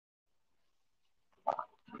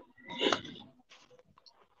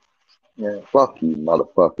Yeah, fuck you,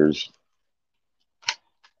 motherfuckers.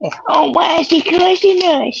 Oh, why is he cursing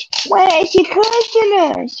us? Why is he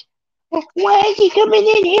cursing us? Why is he coming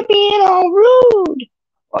in here being all rude?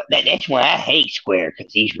 Well, that's why I hate Square,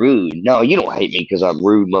 because he's rude. No, you don't hate me because I'm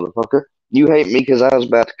rude, motherfucker. You hate me because I was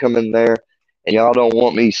about to come in there and y'all don't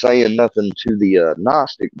want me saying nothing to the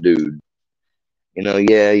Gnostic dude. You know,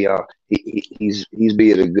 yeah, y'all, he's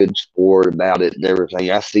being a good sport about it and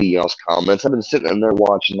everything. I see y'all's comments. I've been sitting in there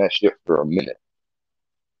watching that shit for a minute.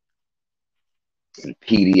 And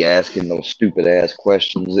Petey asking those stupid ass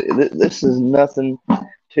questions. This is nothing.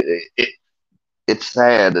 It's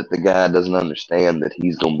sad that the guy doesn't understand that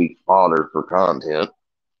he's gonna be fodder for content,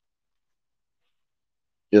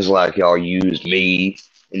 just like y'all used me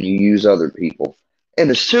and you use other people. And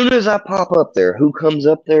as soon as I pop up there, who comes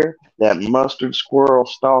up there? That mustard squirrel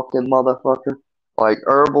stalking motherfucker. Like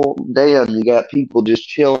Herbal, damn, you got people just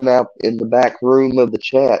chilling out in the back room of the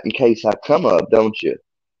chat in case I come up, don't you?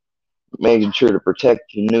 Making sure to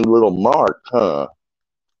protect your new little mark, huh?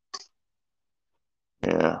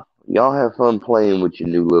 Yeah. Y'all have fun playing with your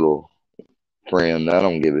new little friend. I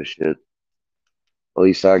don't give a shit. At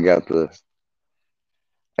least I got the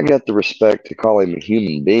respect to call him a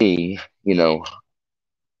human being, you know.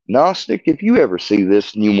 Gnostic, if you ever see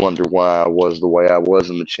this and you wonder why I was the way I was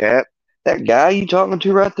in the chat, that guy you talking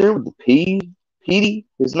to right there with the Petey,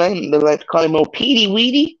 his name, they like to call him old Petey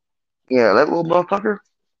Weedy. Yeah, that little motherfucker.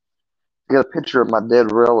 Got a picture of my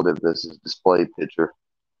dead relative as his display picture.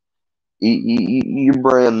 You're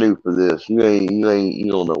brand new for this. You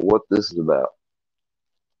don't know what this is about.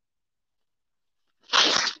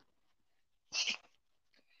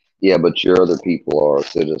 Yeah, but your other people are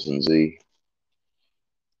Citizen Z.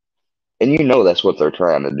 And you know that's what they're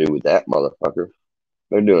trying to do with that motherfucker.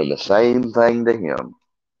 They're doing the same thing to him.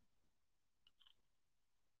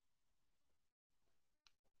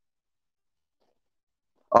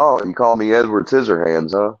 Oh, you call me Edward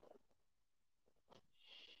Scissorhands, huh?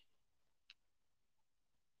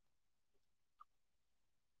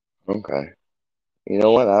 Okay. You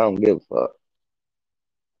know what? I don't give a fuck.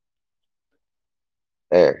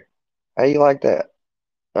 There. How you like that?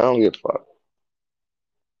 I don't give a fuck.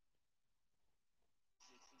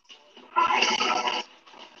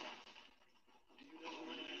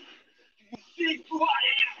 See who I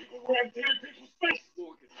am. People wear dead people's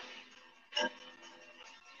Facebook.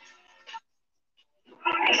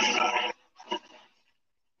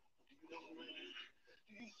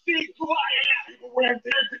 See who I am. People wear dead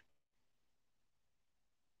people's.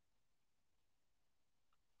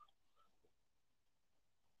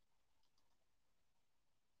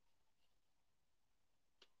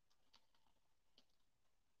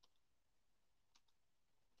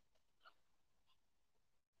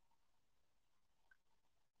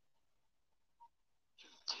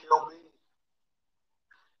 Kill me.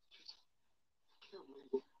 Kill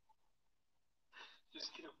me. Just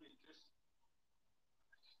kill me.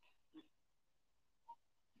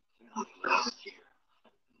 Just last year,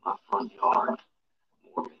 my front yard,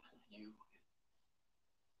 Morgan,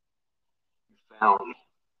 you found me,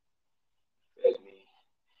 fed me,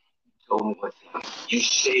 you told me what's happening. You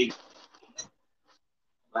saved me.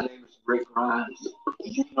 My name is Rick Grimes.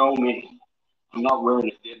 You know me. I'm not wearing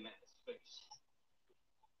a dead man's face.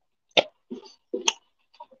 I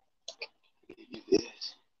give you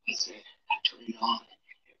this. I said, I turn it on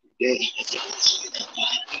every day.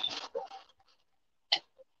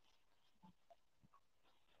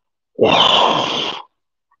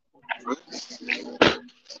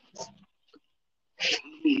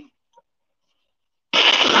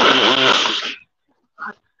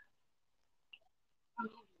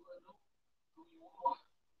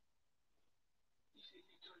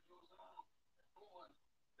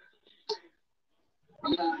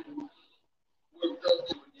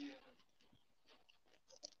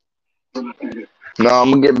 No,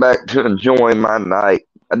 I'm gonna get back to enjoying my night.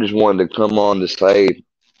 I just wanted to come on to say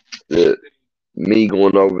that me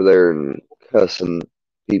going over there and cussing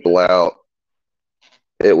people out,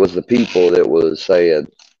 it was the people that was saying,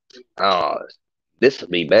 "Oh, this will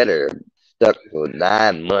be better." Stuck for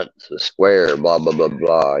 9 months of Square, blah blah blah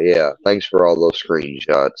blah. Yeah, thanks for all those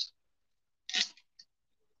screenshots.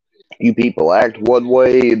 You people act one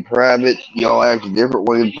way in private, y'all act a different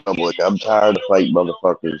way in public. I'm tired of fake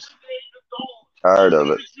motherfuckers. Tired of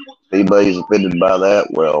it. If anybody's offended by that,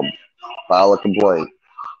 well, file a complaint.